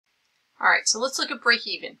All right, so let's look at break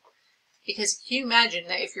even. Because can you imagine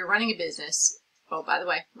that if you're running a business, oh, by the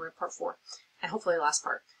way, we're in part 4, and hopefully the last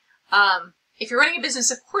part. If you're running a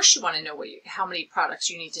business, of course you want to know how many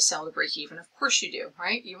products you need to sell to break even. Of course you do,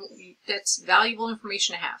 right? That's valuable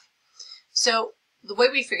information to have. So the way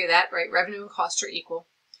we figure that, right, revenue and costs are equal.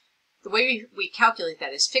 The way we calculate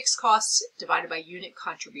that is fixed costs divided by unit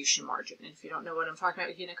contribution margin. And if you don't know what I'm talking about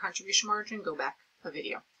with unit contribution margin, go back a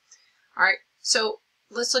video. All right, so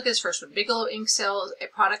let's look at this first one. Bigelow Inc. sells a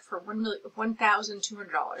product for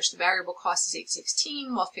 $1,200. The variable cost is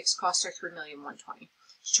 $816, while fixed costs are $3,120,000.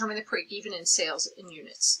 Determine the break even in sales in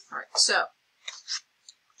units. All right, so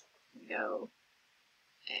here we go.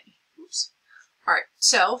 Oops. All right,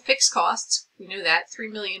 so fixed costs, we know that,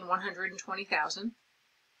 $3,120,000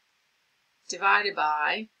 divided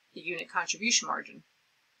by the unit contribution margin.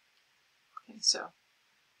 Okay, so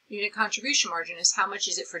unit contribution margin is how much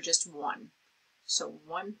is it for just one? So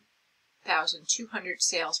 1,200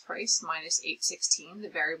 sales price minus 816, the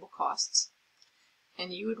variable costs,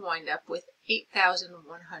 and you would wind up with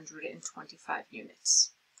 8,125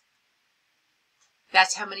 units.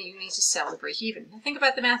 That's how many you need to sell to break even. Now think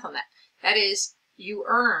about the math on that. That is, you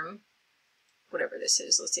earn, whatever this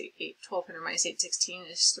is, let's say 1,200 minus 816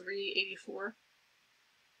 is 384.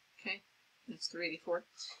 Okay, that's 384.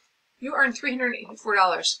 You earn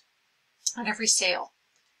 $384 on every sale.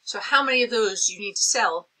 So how many of those do you need to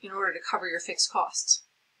sell in order to cover your fixed costs?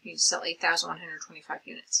 You need to sell 8,125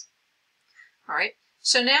 units. All right,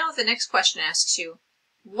 so now the next question asks you,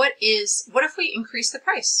 what if we increase the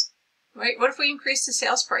price, right? What if we increase the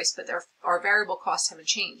sales price, but our variable costs haven't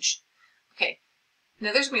changed? Okay,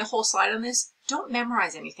 now there's going to be a whole slide on this. Don't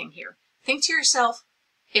memorize anything here. Think to yourself,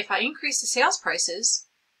 if I increase the sales prices,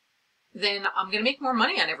 then I'm going to make more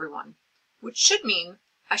money on everyone, which should mean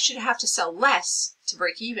I should have to sell less to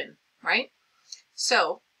break even, right?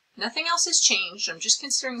 So nothing else has changed. I'm just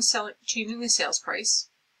considering changing the sales price.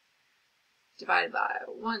 Divided by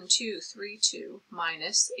 1,232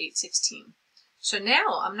 minus 816. So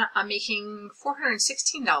now I'm making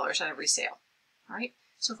 $416 on every sale. All right.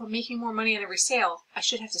 So if I'm making more money on every sale, I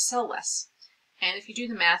should have to sell less. And if you do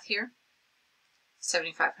the math here,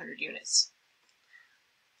 7,500 units,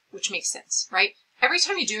 which makes sense, right? Every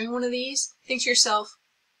time you're doing one of these, think to yourself,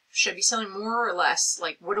 should I be selling more or less?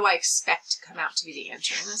 Like, what do I expect to come out to be the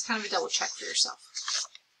answer? And that's kind of a double check for yourself.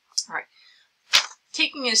 All right.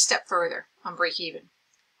 Taking it a step further on break even.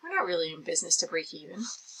 We're not really in business to break even.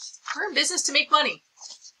 We're in business to make money,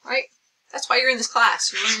 right? That's why you're in this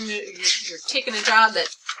class. You're taking a job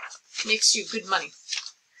that makes you good money,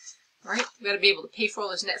 right? You've got to be able to pay for all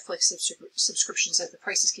those Netflix subscriptions as the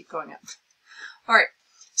prices keep going up. All right,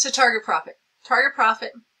 so target profit. Target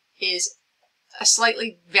profit is a slight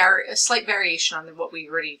variation on what we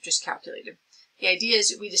already just calculated. The idea is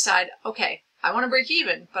that we decide, okay, I want to break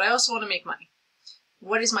even, but I also want to make money.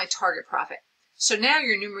 What is my target profit? So now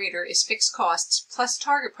your numerator is fixed costs plus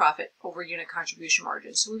target profit over unit contribution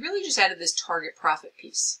margin. So we really just added this target profit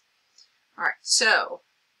piece. All right, so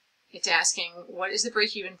it's asking what is the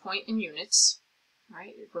break-even point in units? All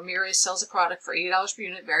right, Ramirez sells a product for $80 per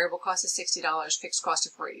unit, variable cost is $60, fixed cost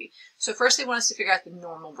of $480. So first they want us to figure out the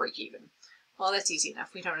normal break-even. Well, that's easy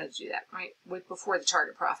enough. We don't have to do that, right? Before the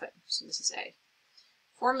target profit. So this is A.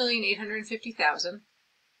 4,850,000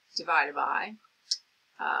 divided by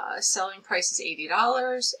selling price is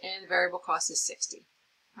 $80 and the variable cost is $60,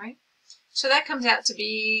 right? So that comes out to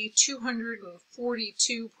be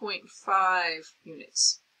 242.5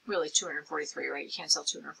 units. Really 243, right? You can't sell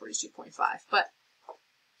 242.5, but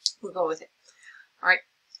we'll go with it. All right,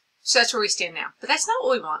 so that's where we stand now. But that's not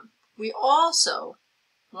what we want. We also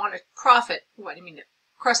want a profit. Oh, I didn't mean to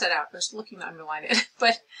cross that out. I was looking to underline it,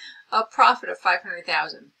 but a profit of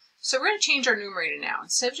 $500,000. So we're going to change our numerator now.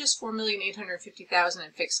 Instead of just 4,850,000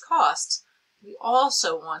 in fixed costs, we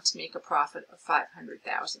also want to make a profit of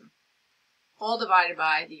 500,000, all divided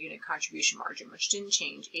by the unit contribution margin, which didn't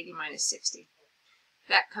change, 80 minus 60.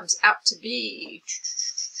 That comes out to be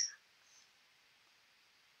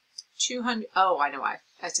 200. Oh, I know why.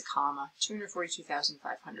 That's a comma.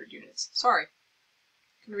 242,500 units. Sorry,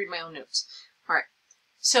 I can read my own notes. All right.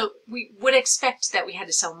 So we would expect that we had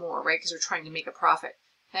to sell more, right? Because we're trying to make a profit.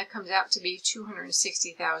 That comes out to be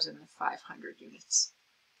 260,500 units.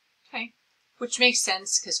 Okay, which makes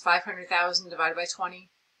sense because 500,000 divided by 20,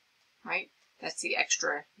 right? That's the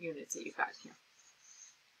extra units that you've got here.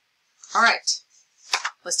 All right,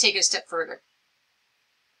 let's take it a step further.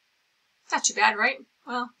 Not too bad, right?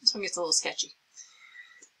 Well, this one gets a little sketchy.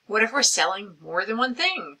 What if we're selling more than one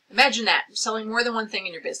thing? Imagine that, selling more than one thing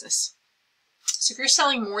in your business. So if you're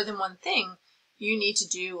selling more than one thing, you need to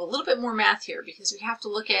do a little bit more math here because we have to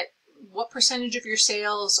look at what percentage of your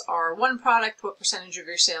sales are one product, what percentage of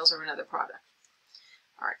your sales are another product.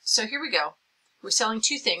 All right, so here we go. We're selling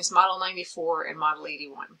two things, Model 94 and Model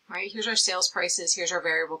 81, right? Here's our sales prices, here's our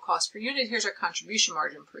variable cost per unit, here's our contribution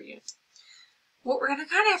margin per unit. What we're going to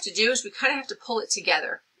kind of have to do is we kind of have to pull it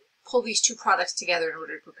together, pull these two products together in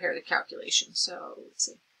order to prepare the calculation. So let's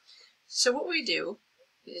see. So what we do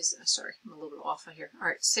is, sorry, I'm a little bit off here. All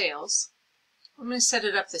right, sales. I'm going to set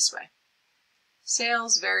it up this way.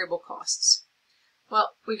 Sales, variable costs.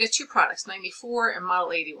 Well, we've got two products, 94 and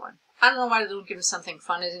Model 81. I don't know why they don't give them something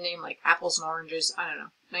fun as a name, like apples and oranges. I don't know.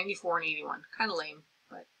 94 and 81. Kind of lame,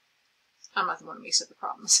 but I'm not the one who makes up the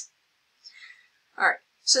problems. All right.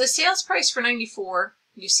 So the sales price for 94,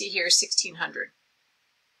 you see here, is $1,600.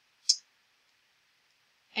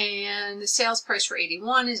 And the sales price for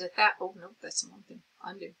 81 is at that. Oh, nope, that's the wrong thing.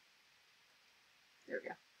 Undo. There we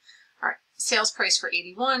go. All right. Sales price for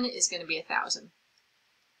 81 is going to be $1,000.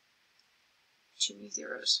 Too many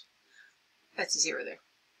zeros. That's a zero there.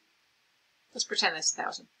 Let's pretend that's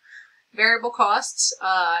 1,000. Variable costs,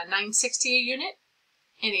 $960 a unit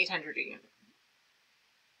and $800 a unit.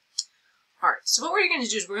 All right, so what we're going to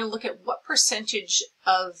do is we're going to look at what percentage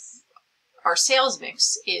of our sales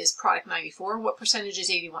mix is product 94, what percentage is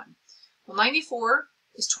 81. Well, 94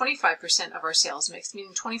 is 25% of our sales mix,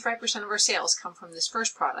 meaning 25% of our sales come from this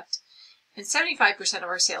first product, and 75% of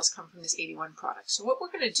our sales come from this 81 product. So what we're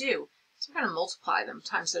going to do is we're going to multiply them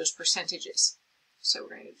times those percentages. So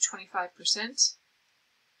we're going to do 25%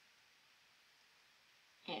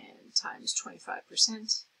 and times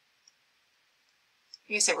 25%.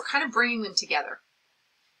 Like I said, we're kind of bringing them together.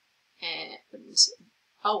 And,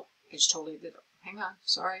 oh, I just totally did it. Hang on,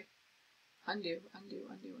 sorry. Undo.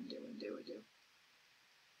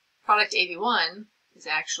 Product 81 is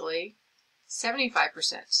actually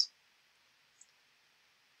 75%.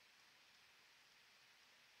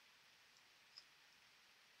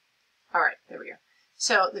 All right, there we go.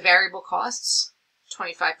 So the variable costs,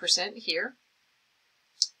 25% here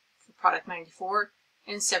for product 94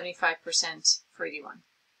 and 75% for 81.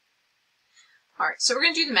 All right, so we're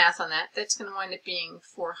going to do the math on that. That's going to wind up being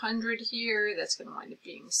 400 here. That's going to wind up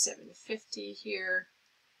being 750 here.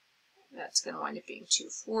 That's going to wind up being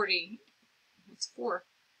 240. That's 4.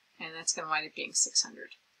 And that's going to wind up being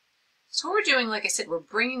 600. So what we're doing, like I said, we're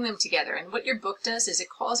bringing them together. And what your book does is it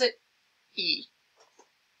calls it E.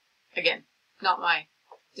 Again, not my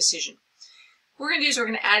decision. What we're going to do is we're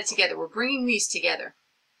going to add it together. We're bringing these together.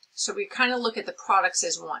 So we kind of look at the products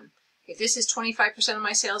as one. If this is 25% of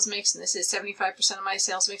my sales mix and this is 75% of my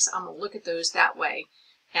sales mix, I'm going to look at those that way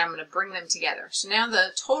and I'm going to bring them together. So now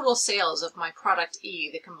the total sales of my product E,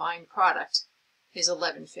 the combined product, is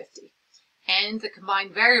 $11.50. And the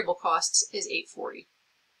combined variable costs is $8.40.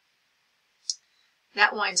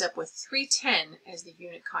 That winds up with $3.10 as the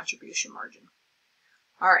unit contribution margin.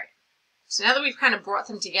 All right. So now that we've kind of brought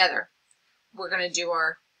them together, we're going to do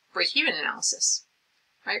our break-even analysis.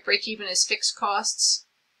 Right? Break-even is fixed costs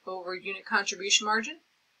over unit contribution margin.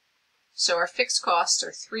 So our fixed costs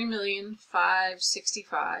are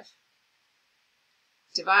 $3,565,000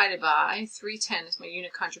 divided by 310 is my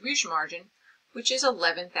unit contribution margin, which is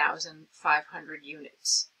 11,500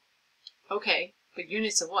 units. Okay, but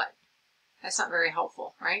units of what? That's not very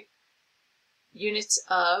helpful, right? Units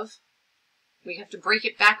of, we have to break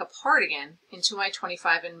it back apart again into my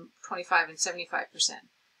 25 and 75%,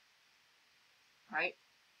 right?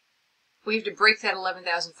 We have to break that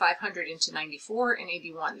 11,500 into 94 and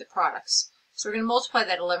 81, the products. So we're going to multiply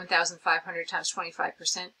that 11,500 times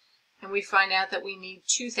 25%, and we find out that we need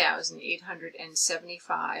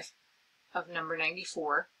 2,875 of number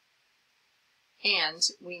 94, and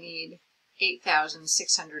we need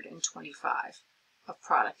 8,625 of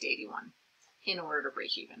product 81 in order to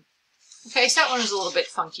break even. Okay, so that one was a little bit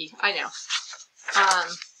funky, I know.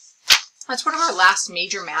 That's one of our last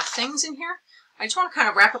major math things in here. I just want to kind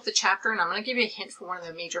of wrap up the chapter, and I'm going to give you a hint for one of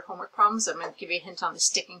the major homework problems. I'm going to give you a hint on the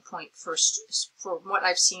sticking point for what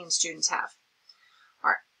I've seen students have. All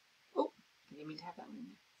right. Oh, I didn't mean to have that one in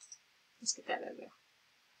there. Let's get that out of there.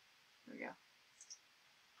 There we go.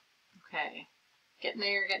 Okay. Getting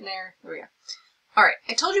there. There we go. All right.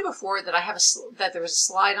 I told you before that I have that there was a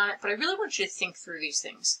slide on it, but I really want you to think through these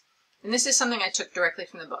things. And this is something I took directly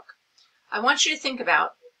from the book. I want you to think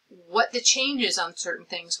about what the changes on certain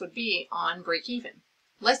things would be on break even.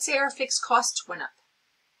 Let's say our fixed costs went up.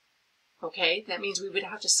 Okay, that means we would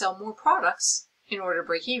have to sell more products in order to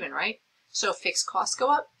break even, right? So if fixed costs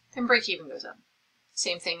go up, then break even goes up.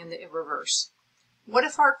 Same thing in the reverse. What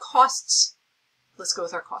if our costs, let's go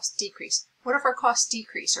with our costs, decrease. What if our costs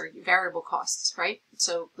decrease, or variable costs, right?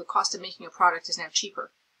 So the cost of making a product is now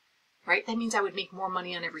cheaper. right? That means I would make more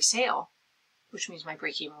money on every sale, which means my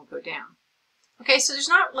break-even will go down. Okay, so there's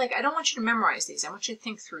not like, I don't want you to memorize these. I want you to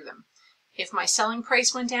think through them. If my selling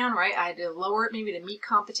price went down, right, I had to lower it maybe to meet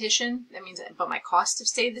competition. That means, but my costs have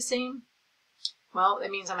stayed the same. Well,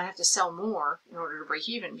 that means I'm going to have to sell more in order to break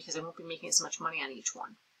even because I won't be making as much money on each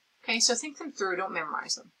one. Okay, so think them through, don't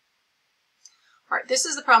memorize them. All right, this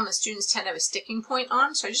is the problem that students tend to have a sticking point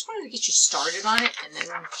on, so I just wanted to get you started on it, and then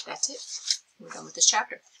that's it. We're done with this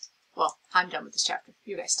chapter. Well, I'm done with this chapter.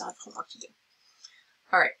 You guys still have homework to do.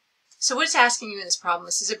 All right, so what it's asking you in this problem,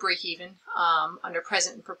 this is a break-even under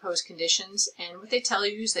present and proposed conditions, and what they tell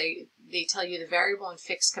you is they tell you the variable and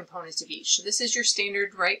fixed components of each. So this is your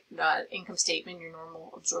standard, right, income statement, your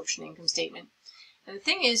normal absorption income statement. And the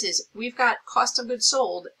thing is we've got cost of goods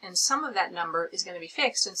sold, and some of that number is going to be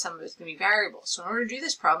fixed and some of it's going to be variable. So in order to do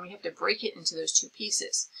this problem, you have to break it into those two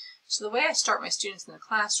pieces. So the way I start my students in the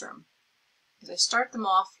classroom is I start them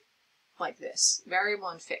off like this, variable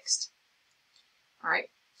and fixed. All right,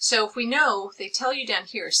 so if we know, they tell you down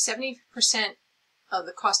here, 70% of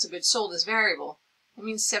the cost of goods sold is variable, that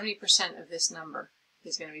means 70% of this number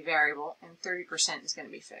is going to be variable and 30% is going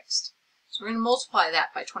to be fixed. So we're going to multiply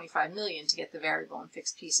that by 25 million to get the variable and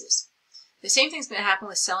fixed pieces. The same thing's going to happen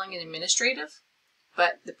with selling and administrative,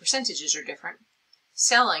 but the percentages are different.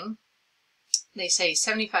 Selling, they say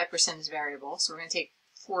 75% is variable, so we're going to take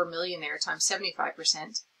 4 million there times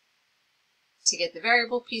 75% to get the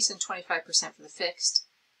variable piece and 25% for the fixed,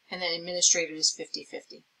 and then administrative is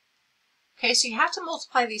 50-50. Okay, so you have to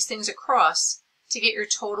multiply these things across to get your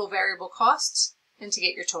total variable costs and to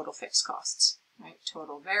get your total fixed costs. Right,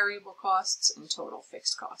 total variable costs and total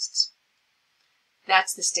fixed costs.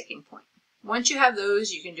 That's the sticking point. Once you have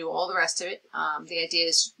those, you can do all the rest of it. The idea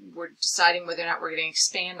is we're deciding whether or not we're going to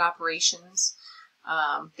expand operations.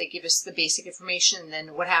 They give us the basic information, and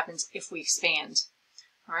then what happens if we expand.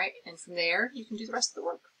 All right, and from there, you can do the rest of the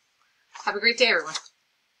work. Have a great day, everyone.